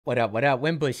What up,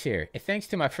 Winbush here. And thanks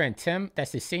to my friend Tim,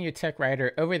 that's the senior tech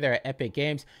writer over there at Epic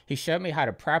Games. He showed me how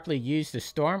to properly use the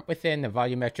storm within the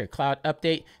volumetric cloud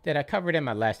update that I covered in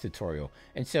my last tutorial.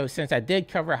 And so since I did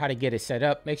cover how to get it set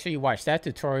up, make sure you watch that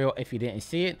tutorial if you didn't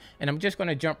see it. And I'm just going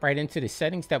to jump right into the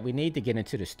settings that we need to get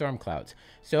into the storm clouds.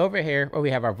 So over here where we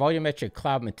have our volumetric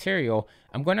cloud material,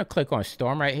 I'm going to click on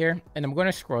storm right here and I'm going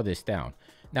to scroll this down.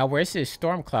 Now where it says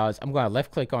storm clouds, I'm going to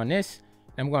left click on this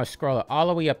and I'm going to scroll it all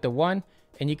the way up to 1.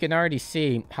 And you can already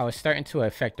see how it's starting to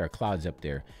affect our clouds up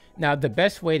there. Now, the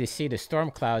best way to see the storm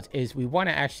clouds is we want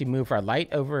to actually move our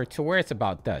light over to where it's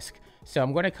about dusk. So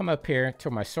I'm going to come up here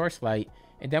to my source light,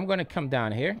 and then I'm going to come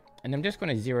down here, and I'm just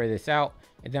going to zero this out,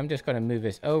 and then I'm just going to move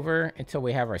this over until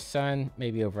we have our sun,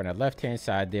 maybe over on the left-hand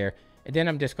side there. And then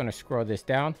I'm just going to scroll this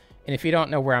down. And if you don't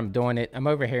know where I'm doing it, I'm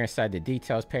over here inside the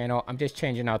details panel. I'm just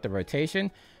changing out the rotation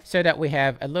so that we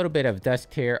have a little bit of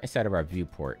dusk here instead of our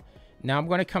viewport. Now I'm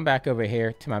going to come back over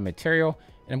here to my material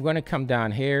and I'm going to come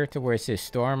down here to where it says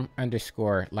storm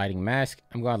underscore lighting mask.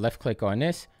 I'm going to left click on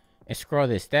this and scroll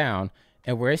this down,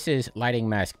 and where it says lighting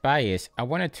mask bias, I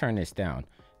want to turn this down.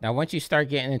 Now once you start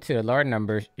getting into the lower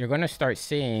numbers, you're going to start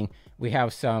seeing we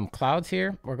have some clouds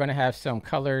here. We're going to have some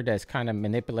color that's kind of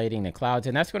manipulating the clouds,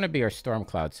 and that's going to be our storm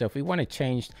cloud. So if we want to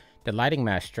change the lighting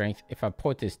mask strength, if I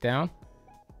put this down,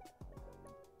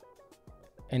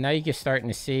 and now you get starting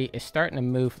to see it's starting to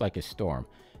move like a storm.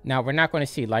 Now we're not going to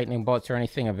see lightning bolts or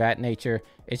anything of that nature.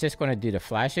 It's just going to do the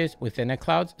flashes within the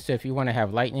clouds. So if you want to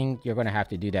have lightning, you're going to have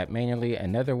to do that manually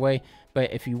another way.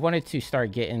 But if you wanted to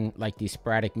start getting like these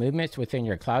sporadic movements within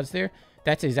your clouds there,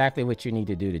 that's exactly what you need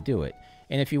to do it.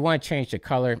 And if you want to change the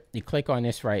color, you click on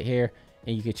this right here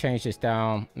and you could change this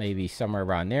down maybe somewhere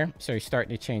around there. So you're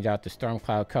starting to change out the storm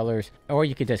cloud colors, or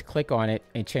you could just click on it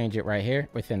and change it right here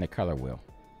within the color wheel.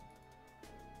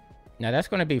 Now that's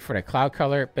going to be for the cloud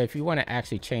color, but if you want to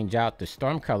actually change out the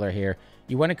storm color here,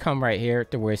 you want to come right here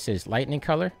to where it says lightning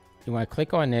color. You want to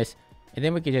click on this, and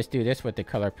then we can just do this with the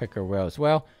color picker wheel as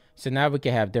well. So now we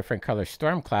can have different color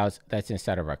storm clouds that's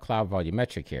inside of our cloud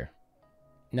volumetric here.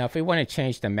 Now if we want to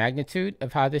change the magnitude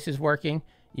of how this is working,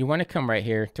 you want to come right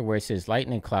here to where it says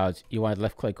lightning clouds. You want to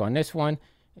left click on this one,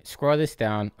 scroll this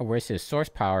down, or where it says source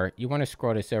power, you want to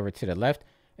scroll this over to the left,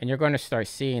 and you're going to start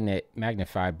seeing it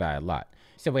magnified by a lot.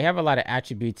 So we have a lot of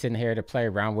attributes in here to play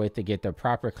around with to get the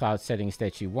proper cloud settings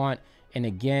that you want. And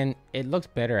again, it looks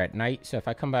better at night. So if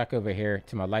I come back over here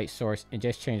to my light source and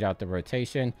just change out the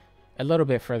rotation a little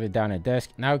bit further down at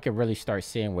dusk, now we can really start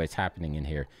seeing what's happening in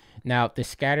here. Now the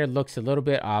scatter looks a little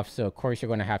bit off, so of course you're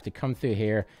going to have to come through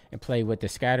here and play with the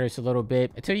scatters a little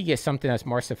bit until you get something that's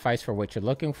more suffice for what you're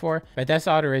looking for. But that's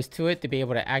all there is to it to be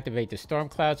able to activate the storm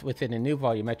clouds within the new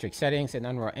volumetric settings in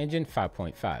Unreal Engine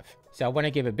 5.5. So I want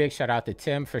to give a big shout out to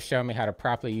Tim for showing me how to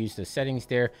properly use the settings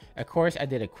there. Of course, I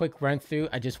did a quick run through.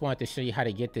 I just wanted to show you how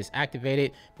to get this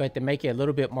activated, but to make it a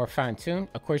little bit more fine-tuned,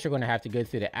 of course, you're going to have to go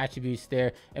through the attributes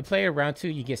there and play it around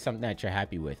till you get something that you're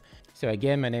happy with. So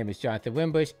again, my name is Jonathan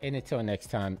Winbush, and until next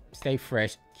time, stay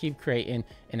fresh, keep creating,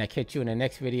 and I'll catch you in the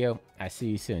next video. I'll see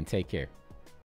you soon. Take care.